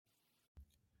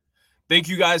Thank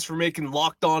you guys for making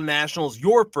Locked On Nationals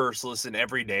your first listen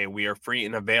every day. We are free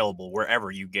and available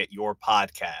wherever you get your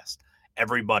podcast.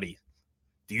 Everybody,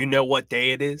 do you know what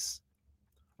day it is?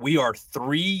 We are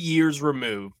 3 years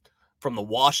removed from the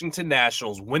Washington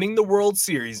Nationals winning the World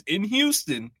Series in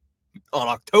Houston on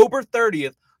October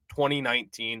 30th,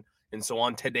 2019. And so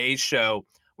on today's show,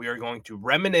 we are going to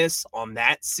reminisce on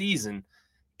that season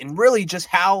and really just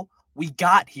how we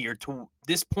got here to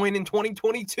this point in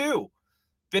 2022,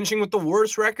 finishing with the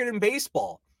worst record in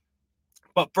baseball.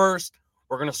 But first,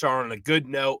 we're going to start on a good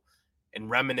note and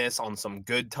reminisce on some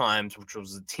good times, which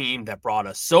was a team that brought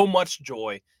us so much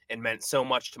joy and meant so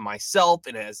much to myself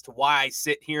and as to why I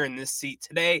sit here in this seat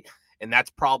today. And that's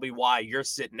probably why you're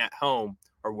sitting at home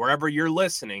or wherever you're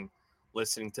listening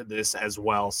to this as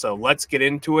well. So let's get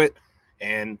into it.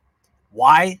 And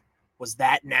why was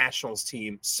that Nationals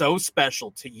team so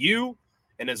special to you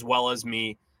and as well as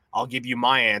me? I'll give you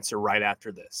my answer right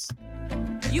after this.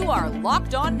 You are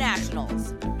Locked On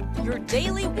Nationals, your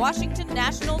daily Washington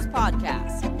Nationals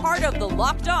podcast, part of the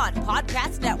Locked On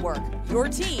Podcast Network, your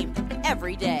team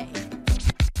every day.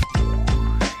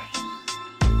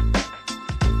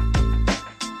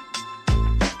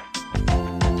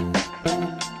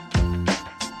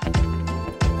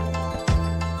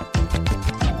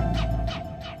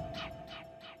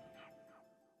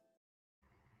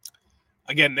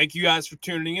 Again, thank you guys for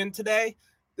tuning in today.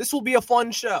 This will be a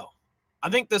fun show. I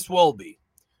think this will be,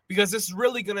 because this is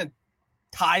really going to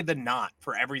tie the knot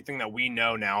for everything that we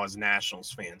know now as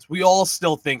Nationals fans. We all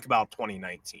still think about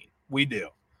 2019. We do.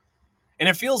 And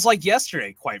it feels like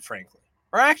yesterday, quite frankly.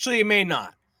 Or actually, it may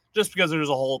not, just because there's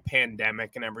a whole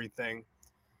pandemic and everything.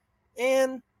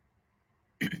 And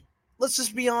let's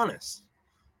just be honest.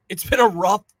 It's been a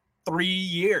rough 3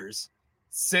 years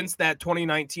since that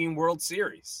 2019 World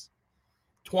Series.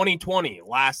 2020,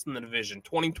 last in the division.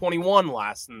 2021,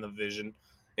 last in the division.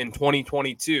 In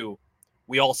 2022,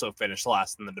 we also finished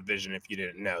last in the division, if you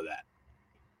didn't know that.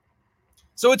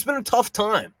 So it's been a tough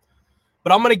time.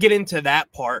 But I'm going to get into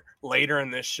that part later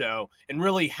in this show and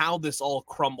really how this all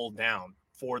crumbled down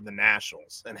for the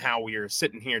Nationals and how we are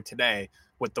sitting here today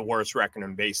with the worst record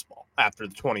in baseball after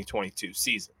the 2022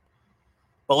 season.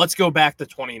 But let's go back to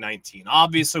 2019.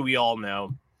 Obviously, we all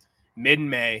know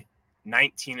mid-May,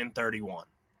 19-31.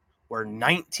 We're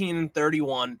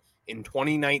 19-31 in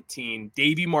 2019.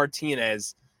 Davey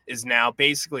Martinez is now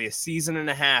basically a season and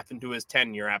a half into his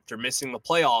tenure after missing the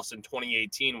playoffs in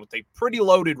 2018 with a pretty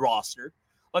loaded roster.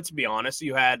 Let's be honest,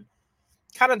 you had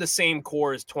kind of the same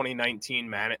core as 2019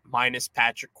 minus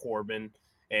Patrick Corbin,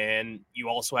 and you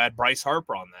also had Bryce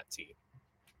Harper on that team.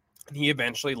 And he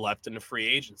eventually left into free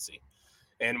agency.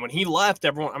 And when he left,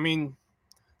 everyone,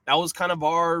 that was kind of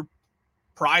our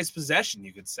prized possession,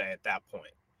 you could say, at that point.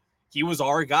 He was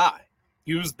our guy.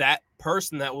 He was that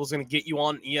person that was going to get you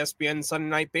on ESPN Sunday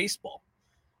Night Baseball.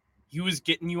 He was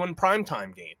getting you in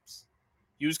primetime games.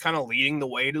 He was kind of leading the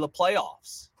way to the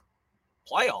playoffs.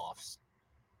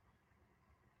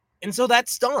 And so that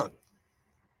stung.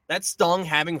 That stung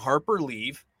having Harper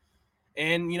leave.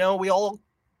 And, we all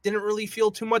didn't really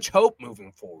feel too much hope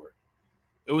moving forward.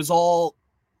 We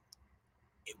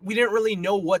didn't really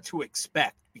know what to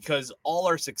expect because all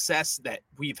our success that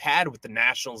we've had with the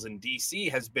Nationals in DC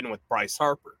has been with Bryce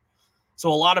Harper. So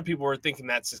a lot of people were thinking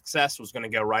that success was going to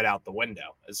go right out the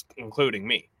window, including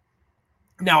me.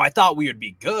 Now, I thought we would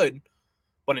be good,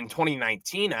 but in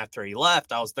 2019, after he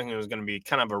left, I was thinking it was going to be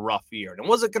kind of a rough year. And it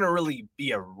wasn't going to really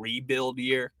be a rebuild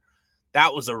year.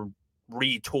 That was a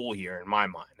retool year in my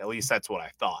mind. At least that's what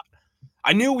I thought.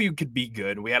 I knew we could be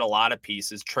good. We had a lot of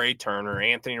pieces. Trey Turner,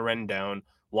 Anthony Rendon,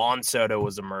 Juan Soto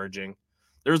was emerging.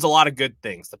 There was a lot of good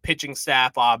things. The pitching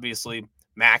staff, obviously,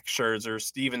 Max Scherzer,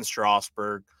 Steven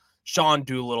Strasburg, Sean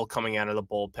Doolittle coming out of the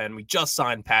bullpen. We just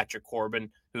signed Patrick Corbin,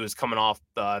 who is coming off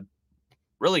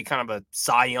really kind of a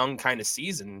Cy Young kind of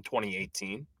season in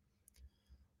 2018.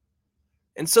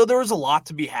 And so there was a lot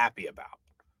to be happy about.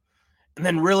 And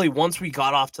then really, once we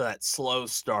got off to that slow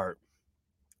start,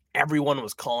 everyone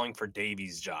was calling for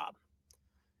Davey's job.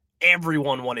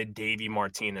 Everyone wanted Davey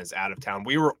Martinez out of town.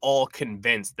 We were all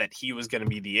convinced that he was going to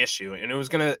be the issue. And it was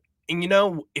going to,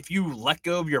 if you let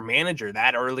go of your manager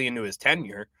that early into his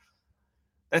tenure,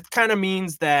 that kind of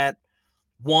means that,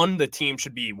 one, the team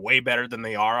should be way better than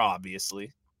they are,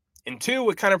 obviously. And two,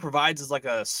 it kind of provides as like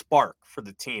a spark for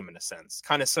the team in a sense.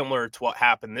 Kind of similar to what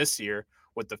happened this year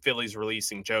with the Phillies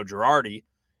releasing Joe Girardi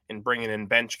and bringing in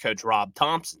bench coach Rob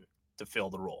Thompson to fill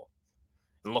the role.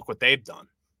 And look what they've done.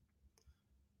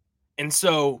 And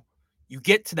so you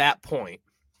get to that point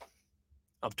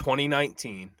of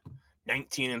 2019,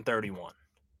 19-31.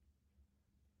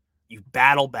 You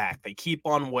battle back. They keep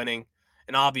on winning.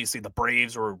 And obviously the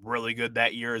Braves were really good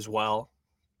that year as well,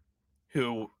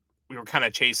 who we were kind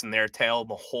of chasing their tail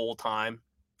the whole time,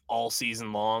 all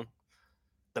season long.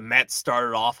 The Mets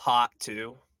started off hot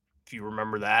too, if you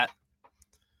remember that.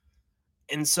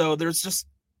 And so there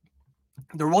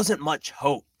wasn't much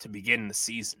hope to begin the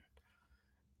season.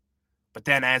 But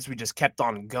then as we just kept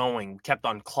on going, kept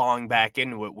on clawing back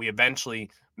into it, we eventually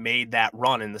made that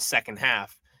run in the second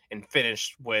half and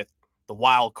finished with the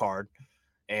wild card.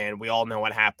 And we all know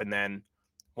what happened then.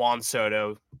 Juan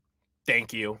Soto,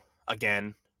 thank you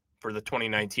again for the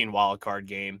 2019 wild card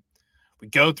game. We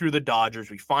go through the Dodgers.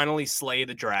 We finally slay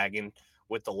the Dragon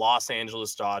with the Los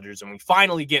Angeles Dodgers, and we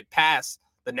finally get past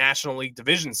the National League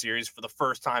Division Series for the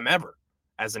first time ever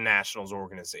as a Nationals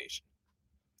organization.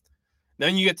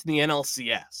 Then you get to the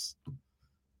NLCS,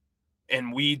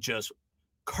 and we just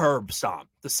curb stomp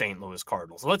the St. Louis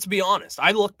Cardinals. Let's be honest.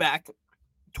 I look back,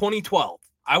 2012.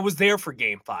 I was there for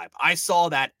Game 5. I saw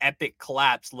that epic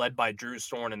collapse led by Drew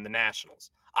Storen and the Nationals.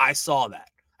 I saw that.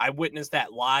 I witnessed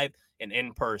that live and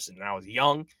in person. And I was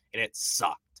young, and it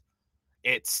sucked.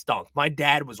 It stunk. My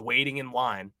dad was waiting in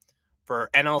line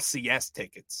for NLCS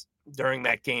tickets during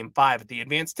that Game 5 at the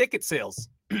advanced ticket sales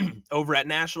over at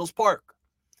Nationals Park.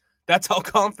 That's how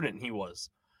confident he was.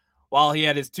 While he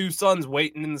had his two sons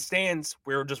waiting in the stands,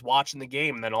 we were just watching the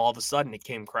game, and then all of a sudden it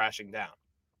came crashing down.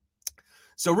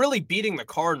 So really beating the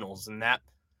Cardinals in that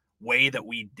way that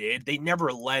we did, they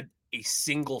never led a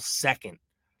single second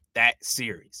that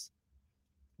series.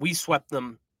 We swept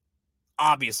them,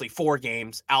 obviously, 4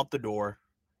 games out the door,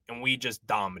 and we just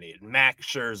dominated. Max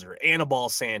Scherzer, Anibal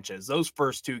Sanchez, those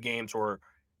first 2 games were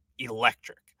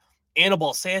electric.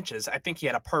 Anibal Sanchez, I think he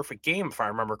had a perfect game, if I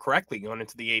remember correctly, going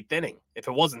into the 8th inning. If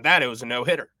it wasn't that, it was a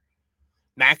no-hitter.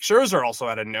 Max Scherzer also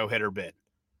had a no-hitter bid.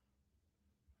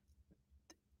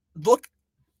 Look,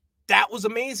 that was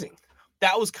amazing.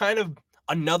 That was kind of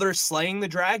another slaying the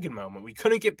dragon moment. We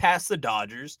couldn't get past the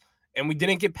Dodgers, and we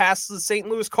didn't get past the St.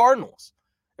 Louis Cardinals.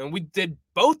 And we did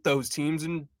both those teams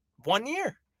in 1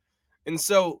 year. And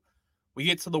so we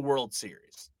get to the World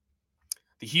Series.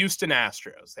 The Houston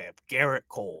Astros, they have Garrett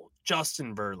Cole,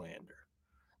 Justin Verlander,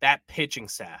 that pitching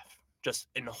staff, just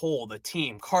in whole, the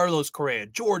team, Carlos Correa,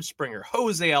 George Springer,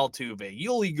 Jose Altuve,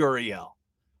 Yuli Gurriel.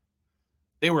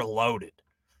 They were loaded,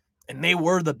 and they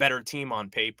were the better team on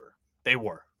paper. They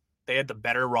were. They had the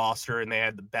better roster, and they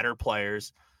had the better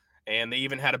players, and they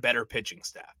even had a better pitching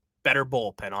staff, better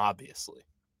bullpen, obviously.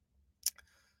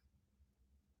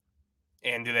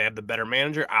 And do they have the better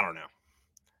manager? I don't know.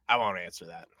 I won't answer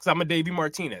that because I'm a Davey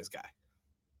Martinez guy.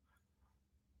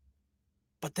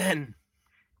 But then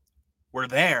we're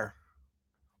there.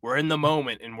 We're in the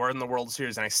moment, and we're in the World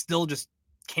Series, and I still just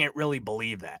can't really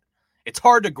believe that. It's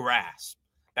hard to grasp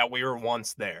that we were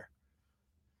once there.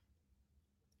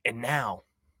 And now,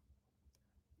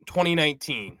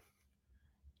 2019,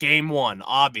 Game 1,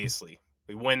 obviously,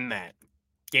 we win that.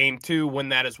 Game 2, win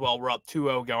that as well. We're up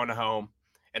 2-0 going home.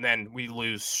 And then we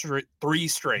lose 3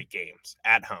 straight games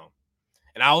at home.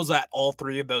 And I was at all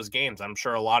 3 of those games. I'm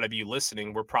sure a lot of you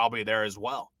listening were probably there as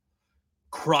well.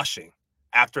 Crushing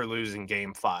after losing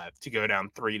Game 5 to go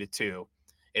down 3-2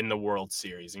 in the World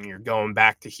Series. And you're going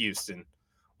back to Houston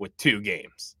with 2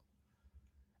 games.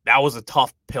 That was a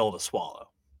tough pill to swallow,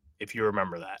 if you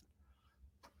remember that.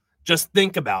 Just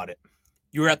think about it.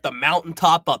 You're at the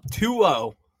mountaintop up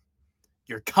 2-0.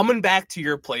 You're coming back to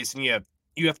your place, and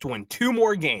you have to win 2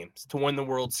 more games to win the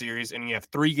World Series, and you have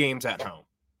 3 games at home.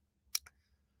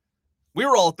 We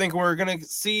were all thinking we were going to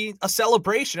see a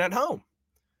celebration at home,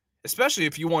 especially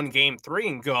if you won Game 3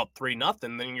 and go up 3-0,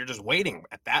 then you're just waiting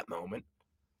at that moment.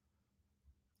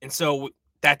 And so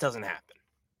that doesn't happen.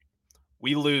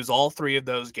 We lose all 3 of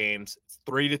those games,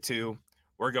 3-2.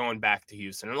 We're going back to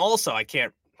Houston. And also, I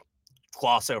can't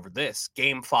gloss over this,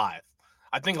 Game 5.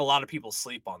 I think a lot of people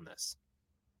sleep on this.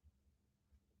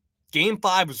 Game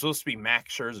 5 was supposed to be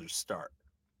Max Scherzer's start.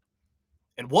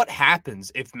 And what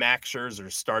happens if Max Scherzer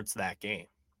starts that game?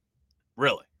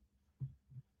 Really?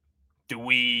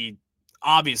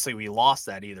 Obviously we lost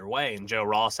that either way, and Joe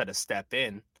Ross had to step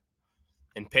in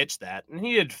and pitch that. And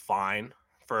he did fine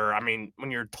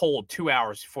when you're told 2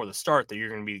 hours before the start that you're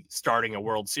going to be starting a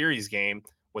World Series game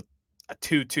with a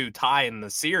 2-2 tie in the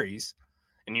series,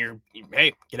 and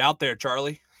hey, get out there,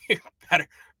 Charlie.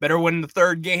 better win the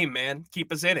 3rd game, man.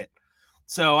 Keep us in it.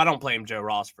 So I don't blame Joe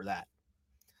Ross for that.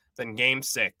 Then Game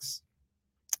 6,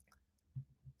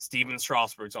 Steven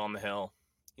Strasburg's on the hill.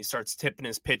 He starts tipping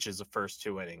his pitches the first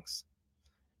 2 innings.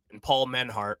 And Paul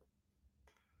Menhart,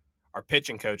 our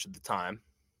pitching coach at the time,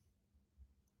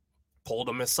 pulled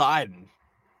him aside and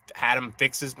had him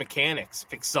fix his mechanics,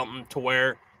 fix something to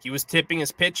where he was tipping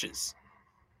his pitches.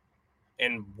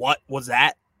 And what was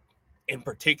that in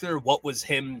particular? What was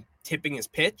him tipping his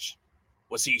pitch?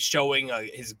 Was he showing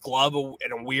his glove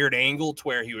at a weird angle to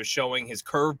where he was showing his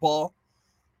curveball?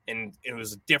 And it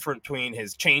was different between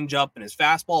his changeup and his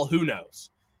fastball? Who knows?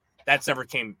 That's never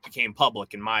became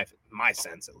public in my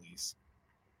sense, at least.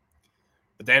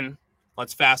 But then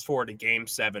let's fast forward to Game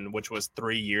 7, which was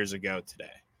 3 years ago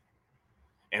today.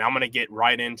 And I'm going to get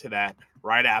right into that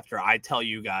right after I tell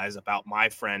you guys about my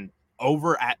friend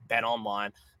over at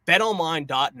BetOnline.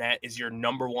 BetOnline.net is your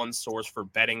number one source for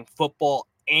betting football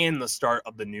and the start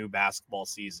of the new basketball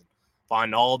season.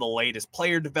 Find all the latest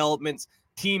player developments,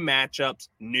 team matchups,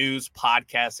 news,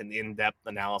 podcasts, and in-depth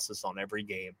analysis on every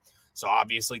game. So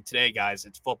obviously today, guys,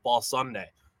 it's Football Sunday.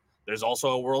 There's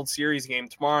also a World Series game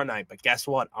tomorrow night, but guess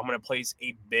what? I'm going to place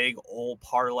a big old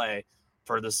parlay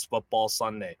for this Football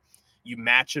Sunday. You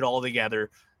match it all together,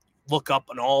 look up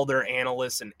on all their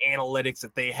analysts and analytics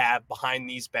that they have behind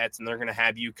these bets, and they're going to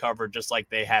have you covered just like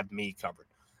they have me covered.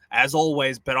 As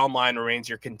always, BetOnline remains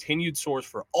your continued source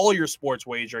for all your sports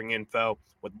wagering info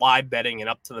with live betting and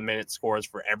up-to-the-minute scores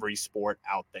for every sport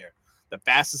out there. The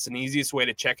fastest and easiest way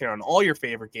to check in on all your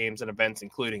favorite games and events,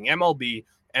 including MLB,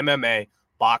 MMA,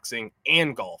 boxing,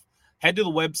 and golf. Head to the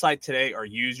website today or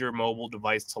use your mobile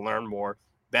device to learn more.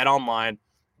 BetOnline,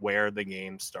 where the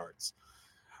game starts.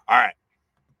 All right,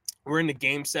 we're into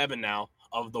Game 7 now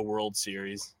of the World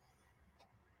Series.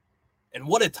 And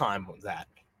what a time was that.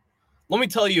 Let me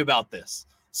tell you about this.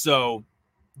 So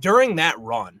during that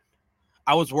run,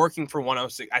 I was working for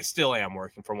 106. I still am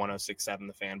working for 106.7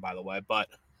 The Fan, by the way, but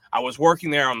I was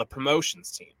working there on the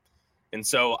promotions team. And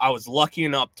so I was lucky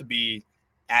enough to be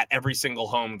at every single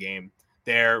home game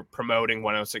there promoting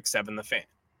 106.7 The Fan.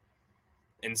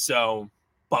 And so,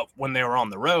 but when they were on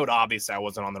the road, obviously I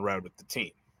wasn't on the road with the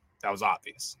team. That was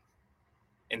obvious.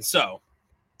 And so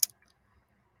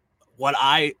what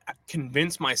I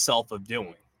convinced myself of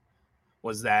doing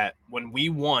was that when we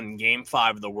won Game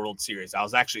 5 of the World Series, I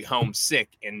was actually home sick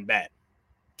in bed.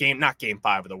 Not Game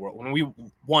 5 of the World. When we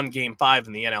won Game 5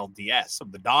 in the NLDS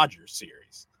of the Dodgers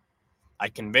series, I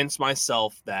convinced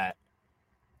myself that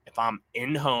if I'm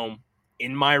in home,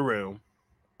 in my room,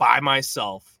 by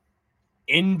myself,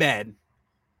 in bed,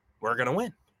 we're going to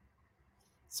win.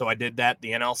 So I did that,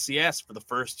 the NLCS, for the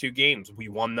first 2 games. We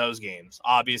won those games.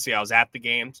 Obviously, I was at the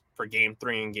games for Game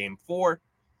 3 and Game 4.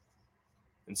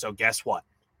 And so guess what?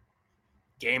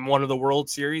 Game 1 of the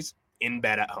World Series, in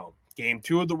bed at home. Game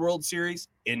 2 of the World Series,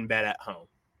 in bed at home.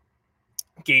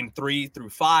 Game 3 through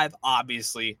 5,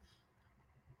 obviously,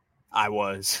 I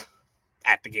was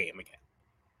at the game again.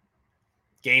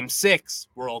 Game 6,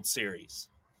 World Series.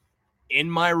 In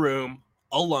my room,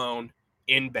 alone,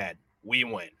 in bed. We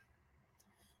win.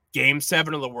 Game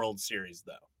 7 of the World Series,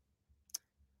 though.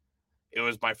 It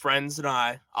was my friends and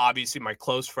I. Obviously, my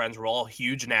close friends were all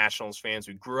huge Nationals fans.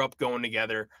 We grew up going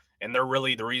together, and they're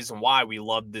really the reason why we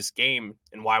loved this game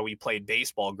and why we played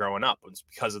baseball growing up. It was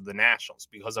because of the Nationals,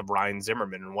 because of Ryan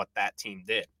Zimmerman and what that team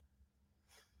did.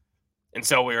 And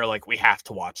so we were like, we have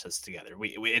to watch this together.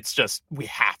 We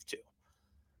have to.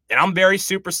 And I'm very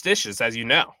superstitious, as you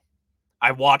know.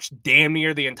 I watched damn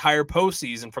near the entire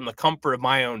postseason from the comfort of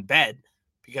my own bed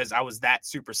because I was that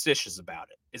superstitious about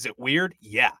it. Is it weird?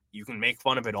 Yeah, you can make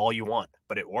fun of it all you want,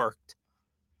 but it worked.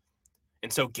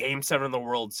 And so Game 7 of the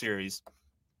World Series,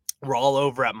 we're all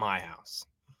over at my house,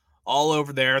 all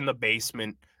over there in the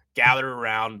basement, gathered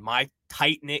around my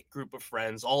tight-knit group of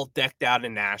friends, all decked out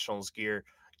in Nationals gear,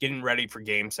 getting ready for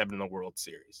Game 7 of the World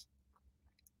Series.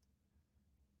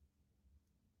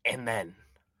 And then,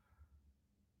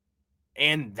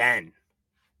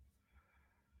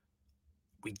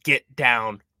 we get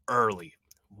down early,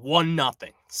 1-0,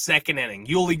 second inning.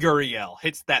 Yuli Gurriel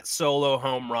hits that solo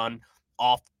home run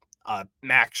off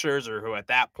Max Scherzer, who at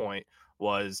that point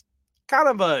was kind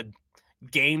of a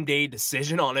game day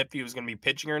decision on if he was going to be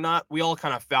pitching or not. We all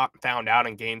kind of found out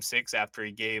in Game 6 after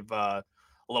he gave a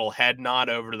little head nod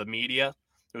over to the media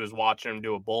who was watching him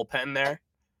do a bullpen there.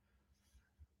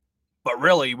 But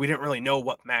really, we didn't really know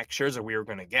what Max Scherzer we were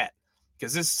going to get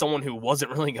because this is someone who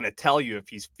wasn't really going to tell you if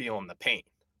he's feeling the pain.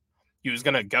 He was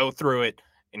going to go through it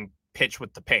and pitch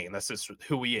with the pain. That's just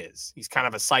who he is. He's kind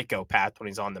of a psychopath when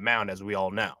he's on the mound, as we all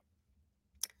know.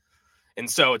 And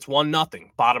so it's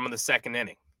 1-0, bottom of the second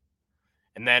inning.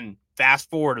 And then fast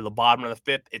forward to the bottom of the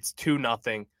fifth, it's 2-0,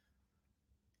 and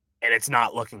it's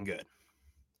not looking good.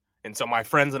 And so my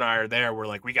friends and I are there. We're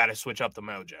like, we got to switch up the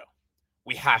mojo.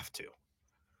 We have to.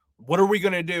 What are we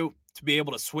going to do to be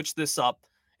able to switch this up?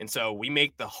 And so we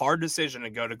make the hard decision to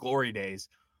go to Glory Days,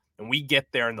 and we get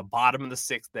there in the bottom of the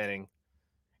sixth inning.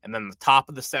 And then the top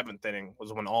of the seventh inning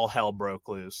was when all hell broke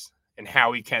loose, and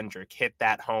Howie Kendrick hit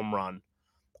that home run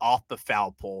off the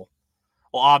foul pole.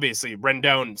 Well, obviously,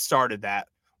 Rendon started that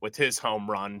with his home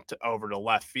run over to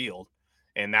left field,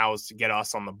 and that was to get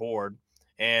us on the board.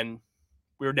 And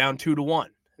we were down 2-1.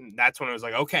 And that's when it was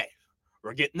like, okay,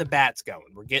 we're getting the bats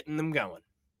going. We're getting them going.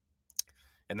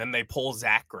 And then they pull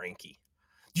Zach Greinke.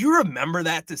 Do you remember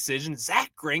that decision?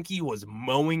 Zach Greinke was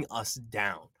mowing us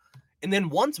down. And then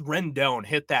once Rendon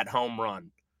hit that home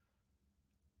run,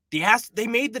 they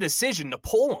made the decision to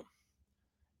pull him.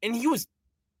 And he was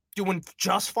doing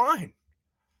just fine.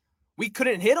 We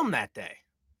couldn't hit him that day.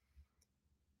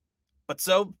 But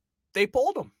so they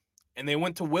pulled him. And they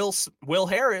went to Will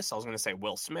Harris. I was going to say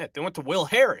Will Smith. They went to Will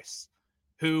Harris,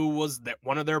 who was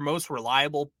one of their most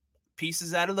reliable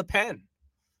pieces out of the pen.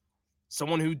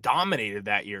 Someone who dominated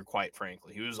that year, quite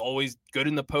frankly. He was always good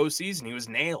in the postseason. He was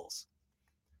nails.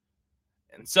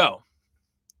 And so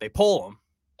they pull him.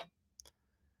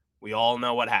 We all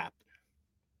know what happened.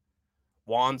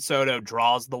 Juan Soto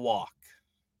draws the walk.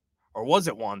 Or was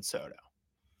it Juan Soto?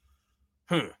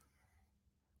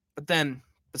 But then,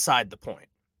 beside the point,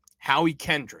 Howie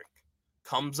Kendrick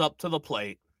comes up to the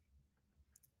plate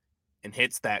and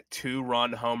hits that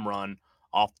 2-run home run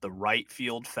off the right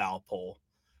field foul pole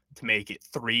to make it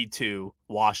 3-2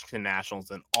 Washington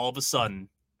Nationals. And all of a sudden,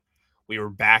 we were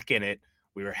back in it.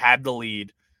 We had the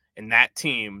lead. And that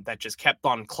team that just kept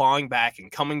on clawing back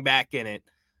and coming back in it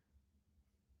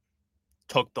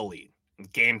took the lead in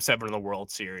Game 7 of the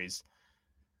World Series.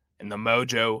 And the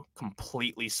mojo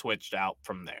completely switched out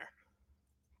from there.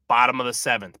 Bottom of the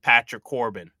 7th, Patrick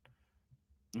Corbin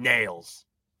nails,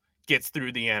 gets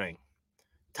through the inning.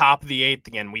 Top of the 8th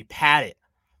again, we pad it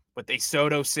with a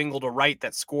Soto single to right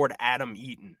that scored Adam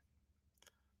Eaton.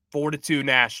 4-2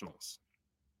 Nationals.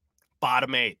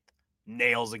 Bottom 8th,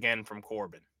 nails again from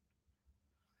Corbin.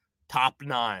 Top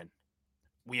 9,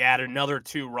 we add another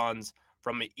 2 runs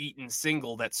from an Eaton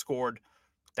single that scored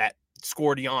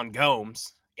Yan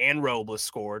Gomes, and Robles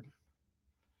scored.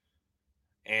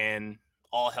 And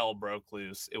all hell broke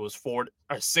loose. It was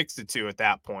 6-2 at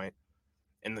that point.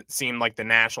 And it seemed like the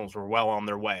Nationals were well on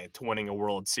their way to winning a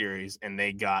World Series, and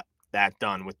they got that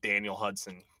done with Daniel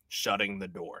Hudson shutting the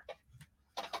door.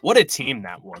 What a team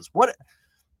that was.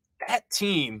 That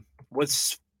team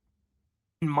was,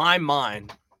 in my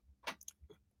mind,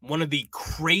 one of the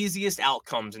craziest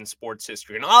outcomes in sports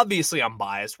history. And obviously I'm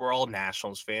biased. We're all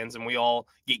Nationals fans, and we all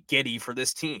get giddy for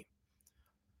this team.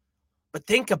 But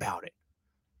think about it.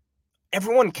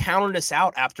 Everyone counted us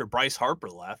out after Bryce Harper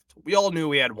left. We all knew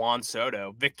we had Juan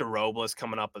Soto, Victor Robles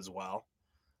coming up as well.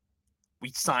 We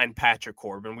signed Patrick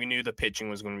Corbin. We knew the pitching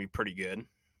was going to be pretty good.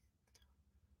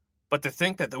 But to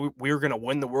think that we were going to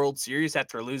win the World Series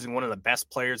after losing one of the best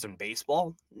players in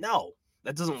baseball? No,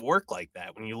 that doesn't work like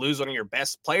that. When you lose one of your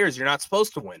best players, you're not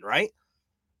supposed to win, right?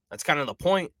 That's kind of the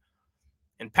point.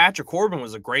 And Patrick Corbin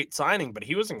was a great signing, but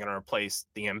he wasn't going to replace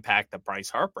the impact that Bryce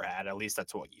Harper had. At least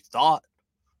that's what you thought.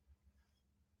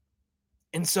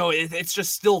 And so it's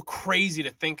just still crazy to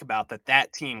think about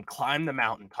that team climbed the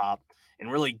mountaintop and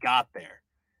really got there.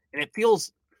 And it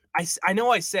feels, I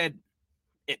know I said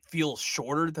it feels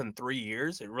shorter than 3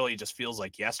 years. It really just feels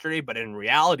like yesterday. But in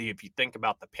reality, if you think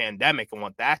about the pandemic and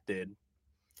what that did,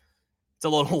 it's a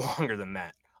little longer than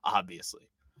that, obviously.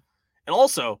 And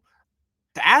also,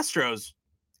 the Astros,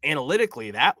 analytically,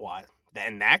 in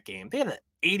that game, they had an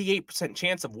 88%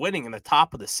 chance of winning in the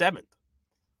top of the 7th.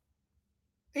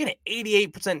 They had an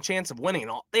 88% chance of winning,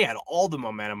 and they had all the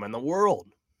momentum in the world.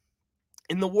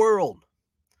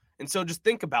 And so just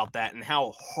think about that and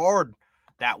how hard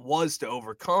that was to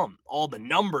overcome. All the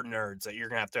number nerds that you're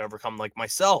going to have to overcome, like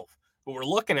myself, who were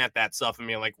looking at that stuff and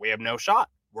being like, we have no shot.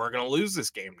 We're going to lose this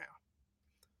game now.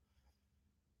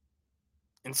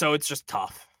 And so it's just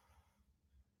tough.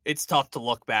 It's tough to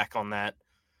look back on that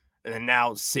and then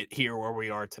now sit here where we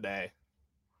are today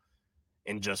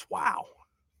and just wow.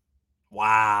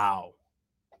 Wow.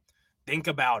 Think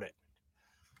about it.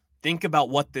 Think about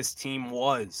what this team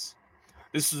was.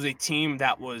 This was a team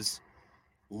that was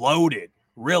loaded,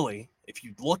 really, if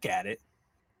you look at it.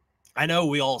 I know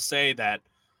we all say that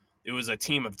it was a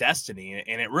team of destiny,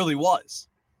 and it really was.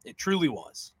 It truly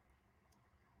was.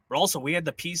 But also, we had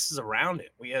the pieces around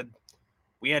it. We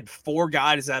had 4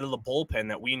 guys out of the bullpen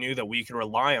that we knew that we could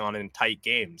rely on in tight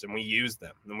games, and we used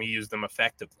them, and we used them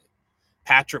effectively.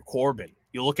 Patrick Corbin.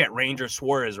 You look at Ranger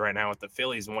Suarez right now with the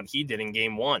Phillies and what he did in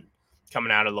Game 1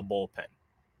 coming out of the bullpen.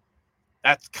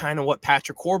 That's kind of what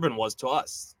Patrick Corbin was to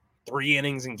us. 3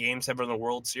 innings in Game 7 of the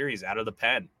World Series out of the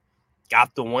pen.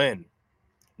 Got the win.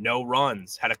 No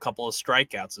runs. Had a couple of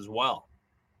strikeouts as well.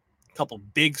 A couple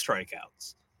big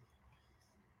strikeouts.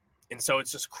 And so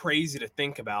it's just crazy to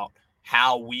think about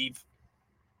how we've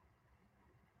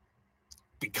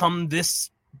become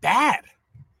this bad.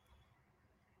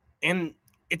 And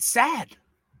it's sad.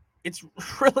 It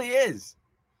really is.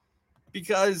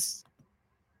 Because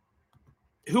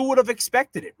who would have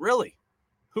expected it, really?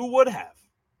 Who would have?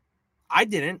 I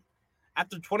didn't.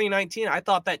 After 2019, I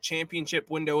thought that championship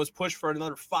window was pushed for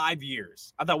another 5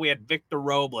 years. I thought we had Victor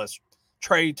Robles,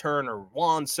 Trey Turner,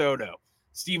 Juan Soto.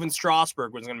 Steven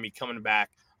Strasburg was going to be coming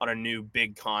back on a new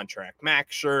big contract.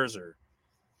 Max Scherzer.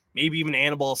 Maybe even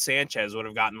Anibal Sanchez would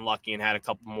have gotten lucky and had a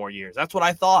couple more years. That's what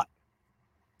I thought.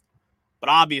 But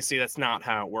obviously, that's not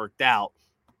how it worked out.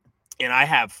 And I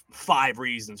have 5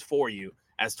 reasons for you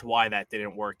as to why that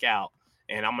didn't work out.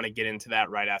 And I'm going to get into that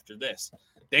right after this.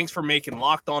 Thanks for making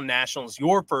Locked On Nationals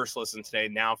your first listen today.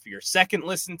 Now, for your second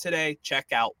listen today, check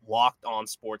out Locked On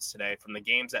Sports Today. From the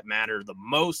games that matter the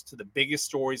most to the biggest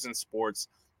stories in sports,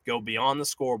 go beyond the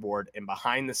scoreboard and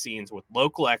behind the scenes with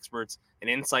local experts and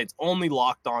insights only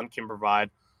Locked On can provide.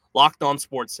 Locked On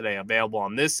Sports Today, available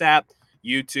on this app,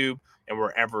 YouTube, and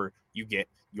wherever you get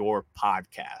your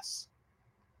podcasts.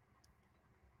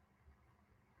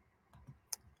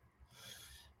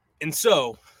 And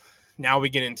so, now we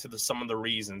get into some of the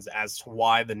reasons as to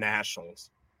why the Nationals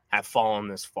have fallen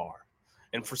this far.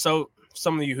 And for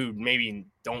some of you who maybe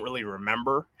don't really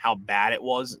remember how bad it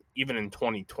was, even in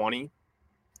 2020,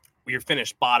 we were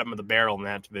finished bottom of the barrel in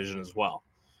that division as well.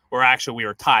 Or actually, we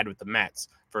were tied with the Mets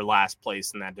for last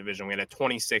place in that division. We had a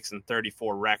 26-34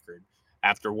 record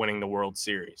after winning the World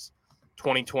Series.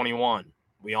 2021,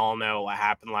 we all know what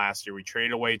happened last year. We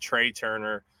traded away Trey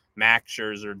Turner, Max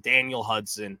Scherzer, Daniel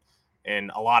Hudson,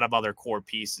 and a lot of other core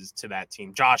pieces to that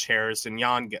team. Josh Harrison,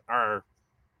 Yan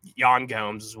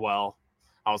Gomes as well.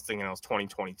 I was thinking it was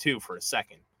 2022 for a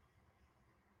second.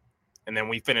 And then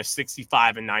we finished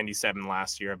 65-97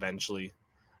 last year eventually.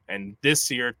 And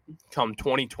this year, come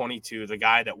 2022, the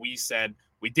guy that we said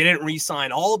we didn't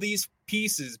re-sign all of these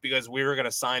pieces because we were going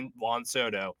to sign Juan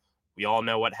Soto. We all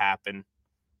know what happened.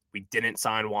 We didn't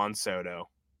sign Juan Soto.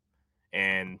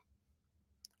 And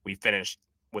we finished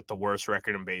with the worst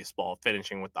record in baseball,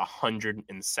 finishing with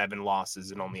 107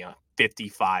 losses and only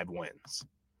 55 wins.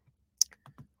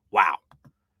 Wow.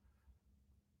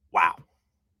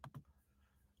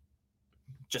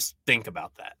 Just think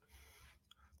about that.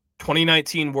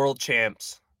 2019 world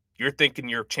champs, you're thinking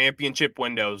your championship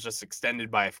window is just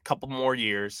extended by a couple more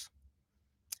years.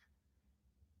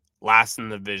 Last in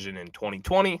the division in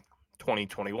 2020,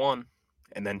 2021,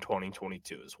 and then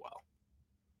 2022 as well.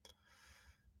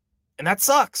 And that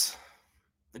sucks.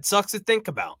 It sucks to think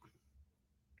about.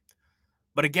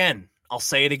 But again, I'll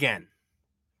say it again.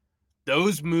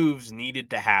 Those moves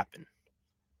needed to happen.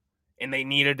 And they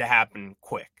needed to happen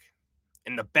quick.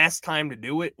 And the best time to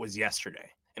do it was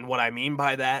yesterday. And what I mean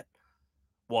by that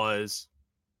was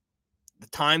the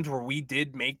times where we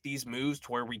did make these moves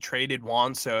to where we traded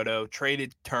Juan Soto,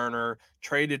 traded Turner,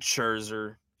 traded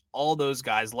Scherzer, all those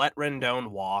guys, let Rendon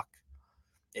walk.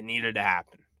 It needed to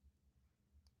happen.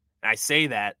 And I say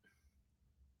that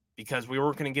because we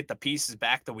weren't going to get the pieces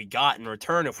back that we got in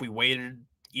return if we waited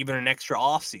even an extra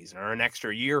offseason or an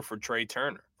extra year for Trey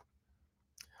Turner.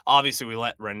 Obviously, we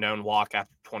let Rendon walk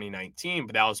after 2019,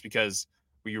 but that was because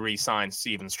we re-signed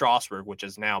Steven Strasburg, which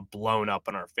is now blown up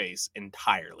in our face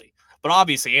entirely. But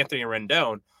obviously, Anthony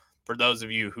Rendon, for those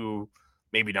of you who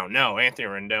maybe don't know, Anthony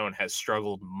Rendon has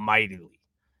struggled mightily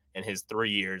in his 3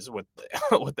 years with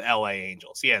the LA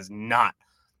Angels. He has not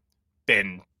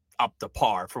been up to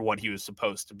par for what he was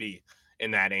supposed to be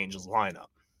in that Angels lineup.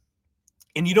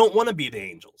 And you don't want to be the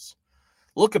Angels.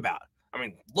 Look about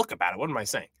it. What am I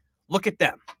saying? Look at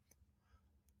them.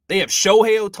 They have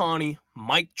Shohei Ohtani,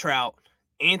 Mike Trout,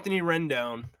 Anthony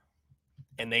Rendon,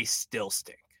 and they still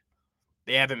stink.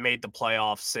 They haven't made the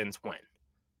playoffs since when?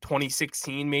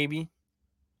 2016, maybe?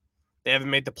 They haven't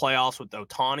made the playoffs with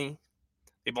Ohtani.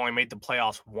 They've only made the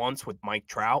playoffs once with Mike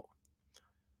Trout.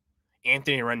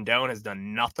 Anthony Rendon has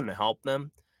done nothing to help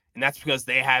them, and that's because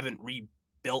they haven't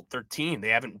rebuilt their team. They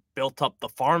haven't built up the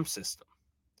farm system.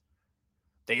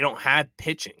 They don't have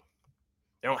pitching.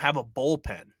 They don't have a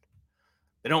bullpen.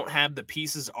 They don't have the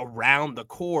pieces around the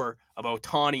core of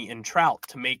Ohtani and Trout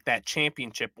to make that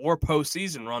championship or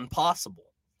postseason run possible.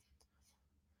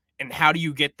 And how do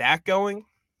you get that going?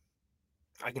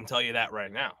 I can tell you that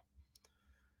right now.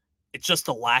 It's just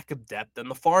a lack of depth in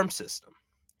the farm system.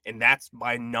 And that's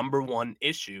my number one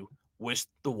issue with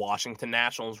the Washington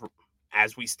Nationals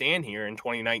as we stand here in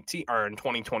 2019 or in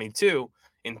 2022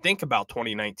 and think about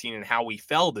 2019 and how we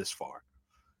fell this far.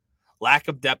 Lack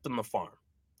of depth in the farm.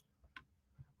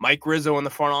 Mike Rizzo in the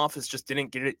front office just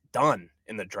didn't get it done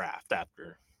in the draft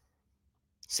after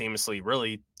seamlessly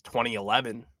really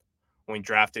 2011 when we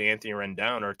drafted Anthony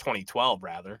Rendon, or 2012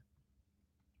 rather.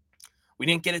 We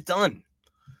didn't get it done.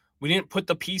 We didn't put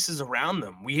the pieces around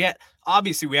them. We had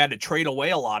to trade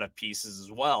away a lot of pieces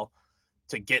as well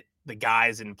to get the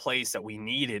guys in place that we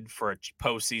needed for a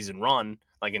postseason run,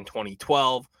 like in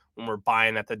 2012, when we're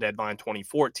buying at the deadline,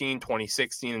 2014,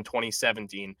 2016, and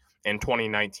 2017, and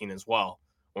 2019 as well.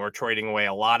 When we're trading away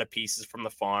a lot of pieces from the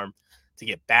farm to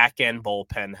get back-end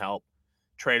bullpen help.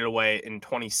 Traded away in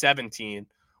 2017,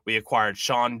 we acquired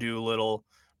Sean Doolittle,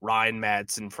 Ryan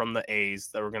Madsen from the A's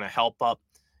that were going to help up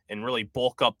and really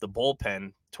bulk up the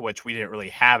bullpen, to which we didn't really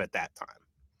have at that time.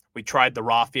 We tried the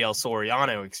Rafael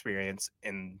Soriano experience,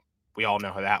 and we all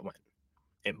know how that went.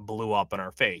 It blew up in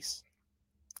our face,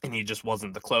 and he just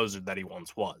wasn't the closer that he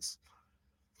once was.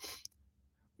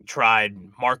 We tried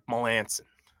Mark Melancon.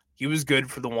 He was good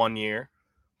for the 1 year.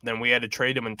 Then we had to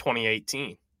trade him in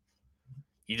 2018.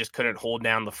 He just couldn't hold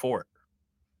down the fort.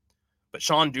 But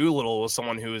Sean Doolittle was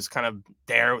someone who was kind of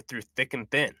there through thick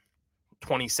and thin,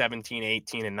 2017,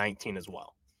 18, and 19 as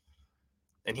well.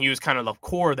 And he was kind of the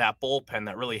core of that bullpen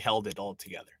that really held it all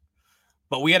together.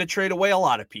 But we had to trade away a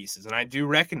lot of pieces, and I do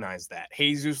recognize that.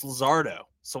 Jesus Luzardo,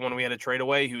 someone we had to trade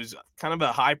away who's kind of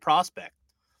a high prospect.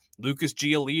 Lucas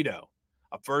Giolito,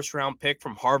 a first-round pick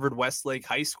from Harvard Westlake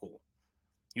High School.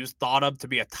 He was thought of to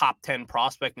be a top 10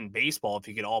 prospect in baseball if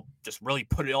he could all just really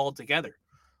put it all together,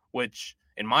 which,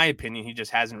 in my opinion, he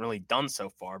just hasn't really done so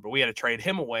far. But we had to trade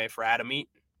him away for Adam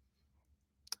Eaton.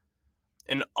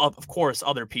 And, of course,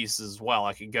 other pieces as well.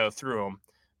 I could go through them,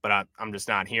 but I'm just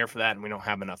not here for that, and we don't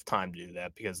have enough time to do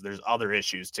that because there's other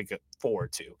issues to get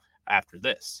forward to after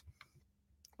this.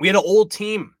 We had an old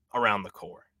team around the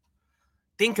core.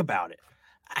 Think about it.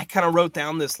 I kind of wrote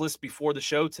down this list before the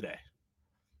show today.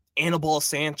 Anibal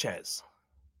Sanchez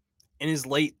in his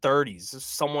late 30s. This is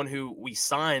someone who we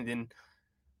signed, and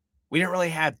we didn't really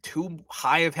have too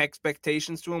high of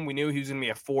expectations to him. We knew he was going to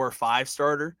be a 4 or 5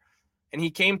 starter, and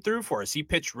he came through for us. He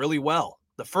pitched really well.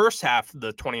 The first half of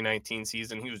the 2019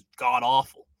 season, he was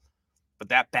god-awful. But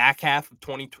that back half of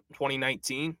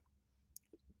 2019,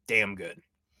 damn good.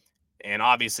 And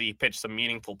obviously, he pitched some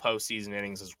meaningful postseason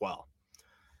innings as well.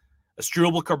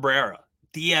 Asdrubal Cabrera,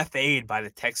 DFA'd by the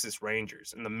Texas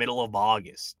Rangers in the middle of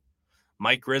August.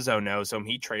 Mike Rizzo knows him.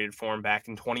 He traded for him back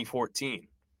in 2014.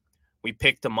 We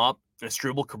picked him up, and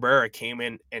Asdrubal Cabrera came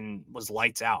in and was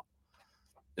lights out.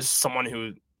 This is someone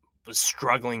who was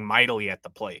struggling mightily at the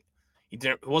plate. He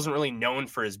wasn't really known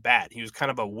for his bat. He was kind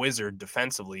of a wizard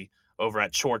defensively over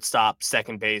at shortstop,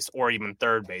 second base, or even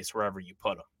third base, wherever you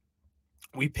put him.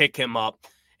 We pick him up,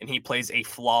 and he plays a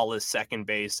flawless second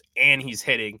base, and he's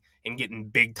hitting and getting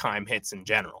big-time hits in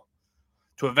general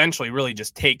to eventually really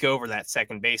just take over that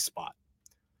second base spot.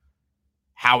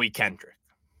 Howie Kendrick.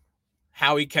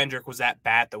 Howie Kendrick was that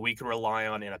bat that we could rely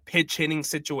on in a pitch-hitting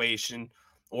situation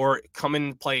or come in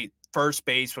and play first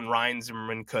base when Ryan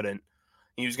Zimmerman couldn't.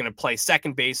 He was going to play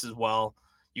second base as well.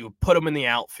 You would put him in the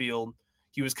outfield.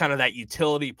 He was kind of that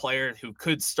utility player who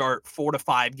could start 4 to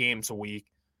 5 games a week,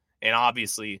 and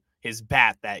obviously his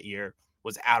bat that year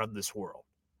was out of this world.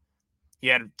 He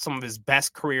had some of his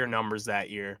best career numbers that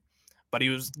year, but he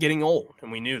was getting old,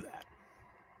 and we knew that.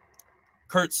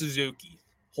 Kurt Suzuki,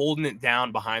 holding it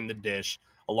down behind the dish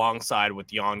alongside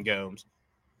with Yan Gomes.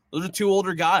 Those are 2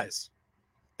 older guys.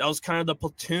 That was kind of the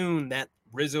platoon that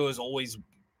Rizzo has always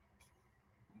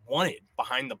wanted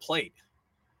behind the plate.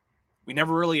 We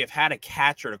never really have had a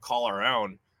catcher to call our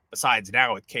own besides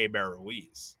now with K-Bear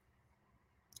Ruiz.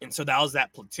 And so that was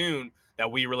that platoon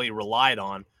that we really relied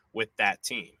on with that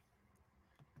team.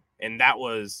 And that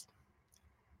was,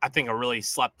 I think, a really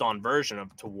slept-on version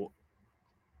of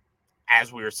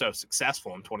as we were so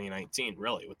successful in 2019,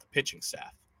 really, with the pitching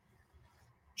staff.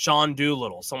 Sean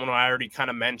Doolittle, someone I already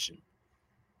kind of mentioned.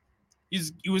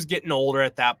 He was getting older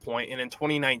at that point, and in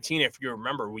 2019, if you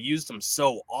remember, we used him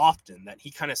so often that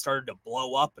he kind of started to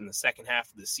blow up in the second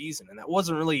half of the season, and that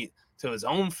wasn't really to his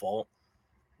own fault.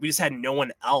 We just had no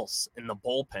one else in the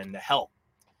bullpen to help.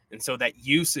 And so that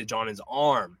usage on his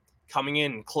arm, coming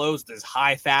in and closed his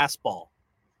high fastball,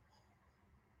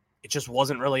 it just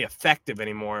wasn't really effective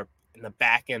anymore in the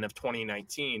back end of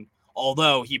 2019,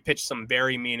 although he pitched some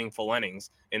very meaningful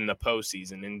innings in the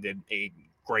postseason and did a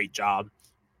great job.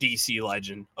 DC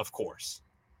legend, of course.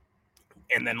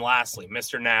 And then lastly,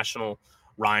 Mr. National,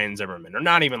 Ryan Zimmerman. Or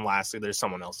not even lastly, there's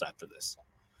someone else after this.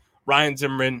 Ryan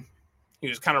Zimmerman, he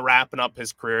was kind of wrapping up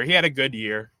his career. He had a good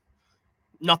year.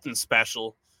 Nothing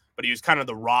special, but he was kind of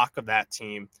the rock of that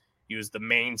team. He was the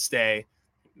mainstay,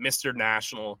 Mr.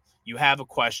 National. You have a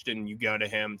question, you go to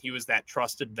him. He was that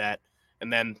trusted vet.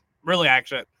 And then really,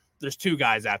 actually, there's 2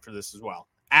 guys after this as well.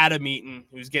 Adam Eaton,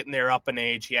 who's getting there up in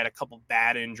age. He had a couple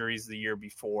bad injuries the year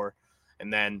before.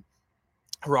 And then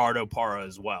Gerardo Parra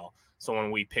as well.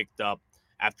 Someone we picked up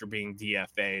after being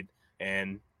DFA'd,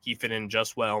 and he fit in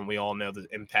just well, and we all know the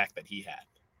impact that he had.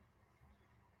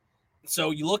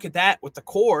 So you look at that with the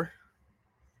core,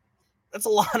 that's a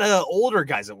lot of older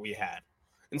guys that we had.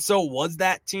 And so was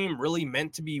that team really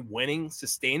meant to be winning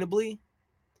sustainably?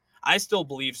 I still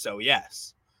believe so,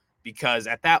 yes. Because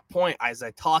at that point, as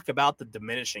I talk about the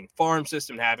diminishing farm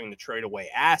system, having to trade away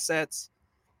assets,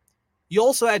 you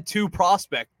also had two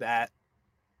prospects that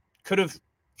could have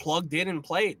plugged in and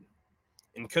played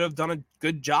and could have done a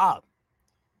good job.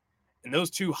 And those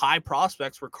two high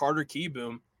prospects were Carter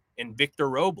Kieboom and Victor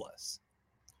Robles.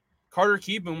 Carter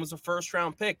Kieboom was a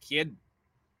first-round pick. He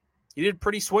did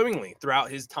pretty swimmingly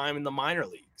throughout his time in the minor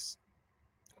leagues.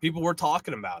 People were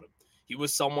talking about him. He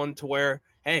was someone to where,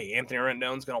 hey, Anthony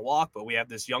Rendon's going to walk, but we have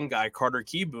this young guy, Carter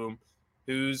Kieboom,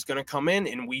 who's going to come in,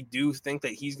 and we do think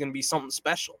that he's going to be something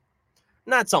special.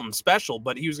 Not something special,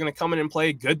 but he was going to come in and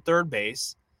play good third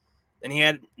base, and he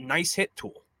had a nice hit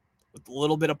tool with a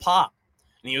little bit of pop.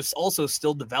 And he was also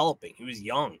still developing. He was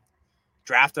young,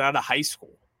 drafted out of high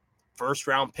school,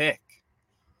 first-round pick.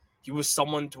 He was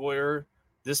someone to where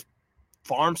this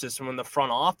farm system in the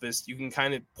front office, you can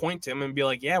kind of point to him and be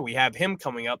like, yeah, we have him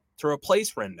coming up to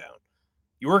replace Rendon.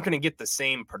 You weren't going to get the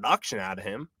same production out of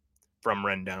him from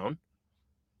Rendon,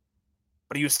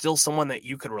 but he was still someone that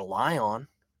you could rely on,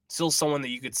 still someone that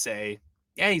you could say,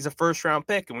 yeah, he's a first-round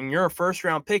pick. And when you're a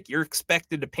first-round pick, you're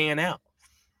expected to pan out.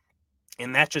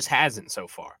 And that just hasn't so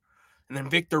far. And then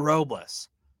Victor Robles,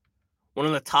 one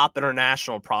of the top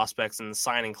international prospects in the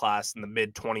signing class in the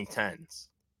mid-2010s.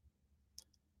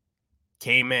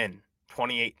 Came in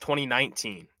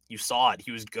 2019. You saw it.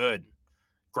 He was good.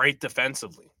 Great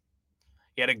defensively.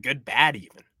 He had a good bat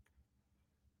even.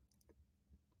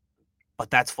 But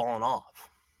that's fallen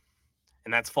off.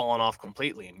 And that's fallen off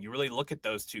completely. And you really look at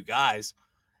those two guys,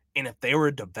 and if they were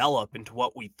developed into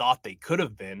what we thought they could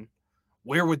have been,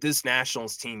 where would this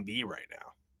Nationals team be right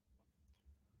now?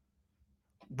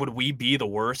 Would we be the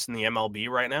worst in the MLB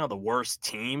right now? The worst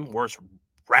team, worst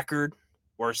record,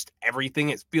 worst everything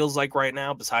it feels like right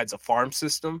now besides a farm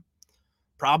system?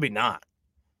 Probably not.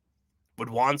 Would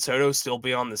Juan Soto still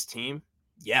be on this team?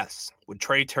 Yes. Would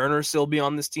Trey Turner still be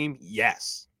on this team?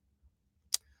 Yes.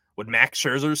 Would Max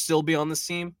Scherzer still be on this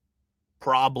team?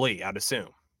 Probably, I'd assume.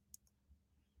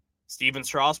 Steven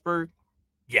Strasburg?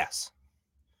 Yes.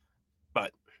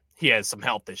 But he has some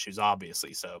health issues,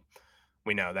 obviously, so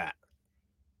we know that.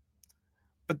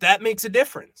 But that makes a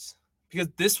difference because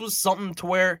this was something to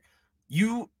where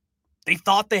they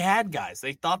thought they had guys.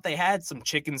 They thought they had some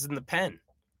chickens in the pen,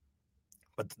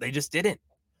 but they just didn't.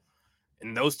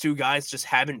 And those two guys just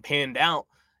haven't panned out.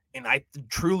 And I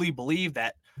truly believe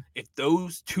that if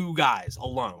those two guys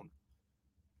alone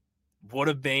would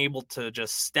have been able to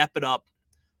just step it up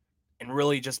and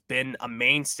really just been a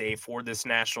mainstay for this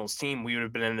Nationals team, we would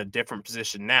have been in a different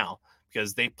position now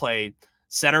because they played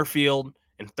center field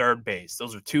and third base.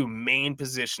 Those are two main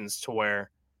positions to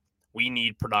where we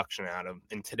need production out of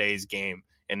in today's game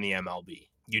in the MLB.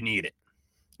 You need it.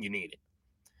 You need it.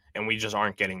 And we just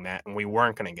aren't getting that, and we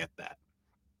weren't going to get that.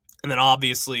 And then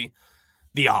obviously,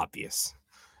 the obvious.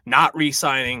 Not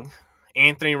re-signing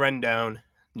Anthony Rendon,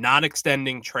 not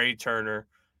extending Trey Turner,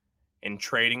 and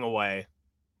trading away.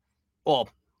 Well,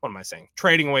 what am I saying?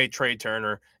 Trading away Trey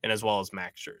Turner and as well as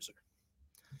Max Scherzer.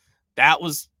 That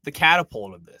was the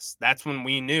catapult of this. That's when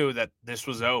we knew that this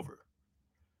was over.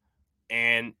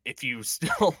 And if you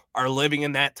still are living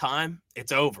in that time,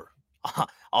 it's over.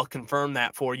 I'll confirm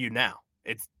that for you now.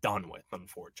 It's done with,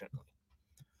 unfortunately.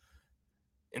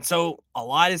 And so a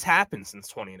lot has happened since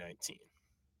 2019.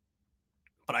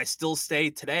 But I still stay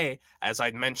today, as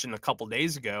I mentioned a couple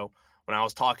days ago, when I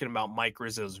was talking about Mike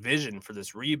Rizzo's vision for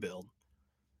this rebuild,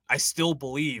 I still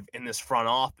believe in this front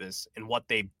office and what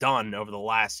they've done over the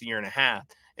last year and a half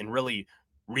and really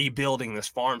rebuilding this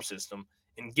farm system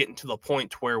and getting to the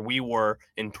point where we were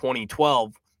in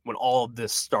 2012 when all of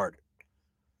this started.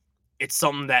 It's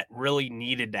something that really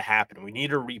needed to happen. We need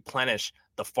to replenish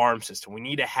the farm system. We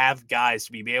need to have guys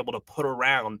to be able to put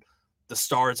around the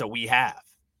stars that we have.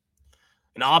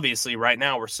 And obviously right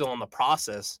now we're still in the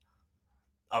process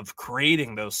of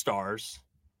creating those stars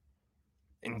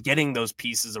and getting those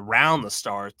pieces around the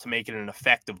stars to make it an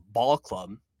effective ball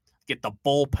club, get the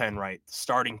bullpen right,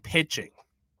 starting pitching.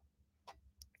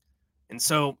 And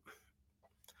so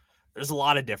there's a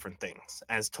lot of different things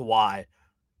as to why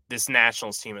this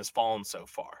Nationals team has fallen so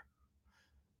far.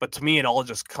 But to me, it all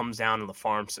just comes down to the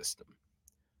farm system.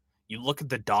 You look at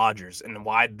the Dodgers and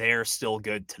why they're still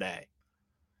good today.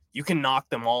 You can knock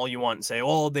them all you want and say,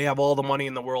 oh, they have all the money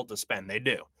in the world to spend. They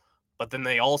do. But then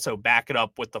they also back it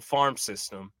up with the farm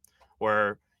system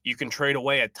where you can trade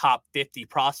away a top 50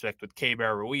 prospect with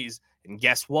Keibert Ruiz, and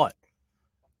guess what?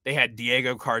 They had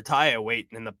Diego Cartaya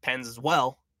waiting in the pens as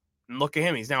well. And look at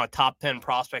him. He's now a top 10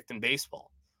 prospect in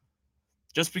baseball.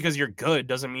 Just because you're good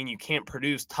doesn't mean you can't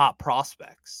produce top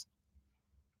prospects.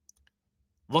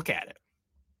 Look at it.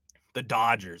 The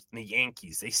Dodgers and the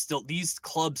Yankees, these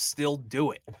clubs still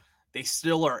do it. They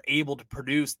still are able to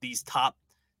produce these top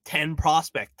 10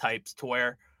 prospect types to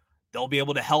where they'll be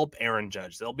able to help Aaron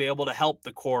Judge. They'll be able to help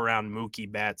the core around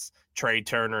Mookie Betts, Trey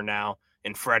Turner now,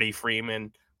 and Freddie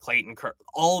Freeman, Clayton Kershaw,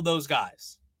 all of those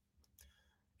guys.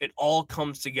 It all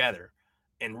comes together.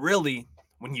 And really,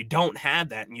 when you don't have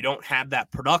that and you don't have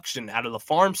that production out of the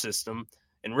farm system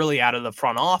and really out of the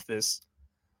front office,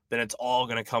 then it's all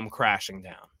going to come crashing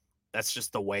down. That's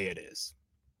just the way it is.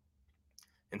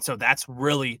 And so that's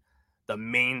really the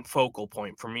main focal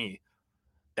point for me,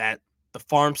 that the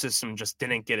farm system just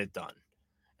didn't get it done.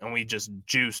 And we just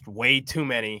juiced way too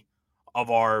many of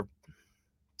our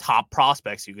top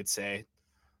prospects, you could say,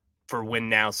 for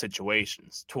win-now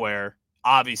situations, to where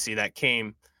obviously that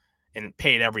came and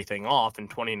paid everything off in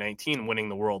 2019, winning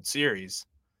the World Series.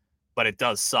 But it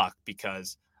does suck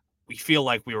because we feel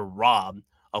like we were robbed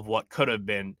of what could have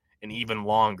been an even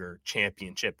longer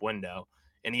championship window.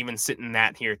 And even sitting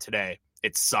that here today,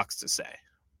 it sucks to say.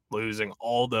 Losing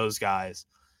all those guys.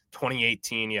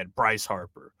 2018, you had Bryce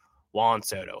Harper, Juan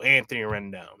Soto, Anthony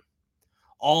Rendon.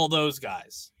 All those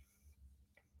guys,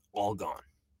 all gone.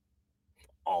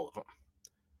 All of them.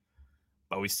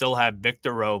 But we still have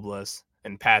Victor Robles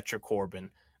and Patrick Corbin,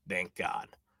 thank God.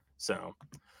 So,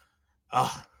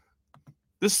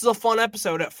 this is a fun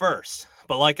episode at first.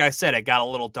 But like I said, it got a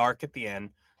little dark at the end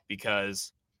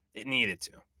because it needed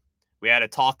to. We had to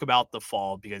talk about the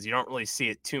fall because you don't really see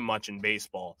it too much in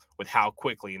baseball with how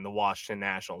quickly the Washington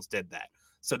Nationals did that.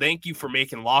 So thank you for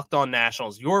making Locked On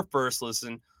Nationals your first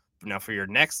listen. Now for your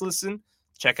next listen,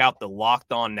 check out the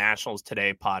Locked On Nationals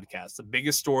Today podcast. The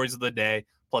biggest stories of the day,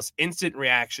 plus instant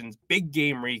reactions, big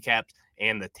game recaps,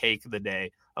 and the take of the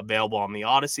day. Available on the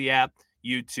Odyssey app,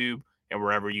 YouTube, and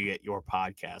wherever you get your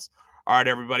podcasts. All right,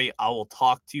 everybody, I will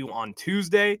talk to you on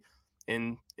Tuesday,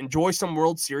 and enjoy some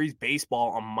World Series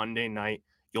baseball on Monday night.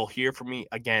 You'll hear from me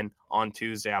again on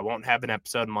Tuesday. I won't have an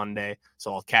episode Monday,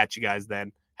 so I'll catch you guys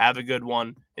then. Have a good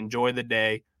one. Enjoy the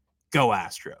day. Go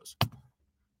Astros.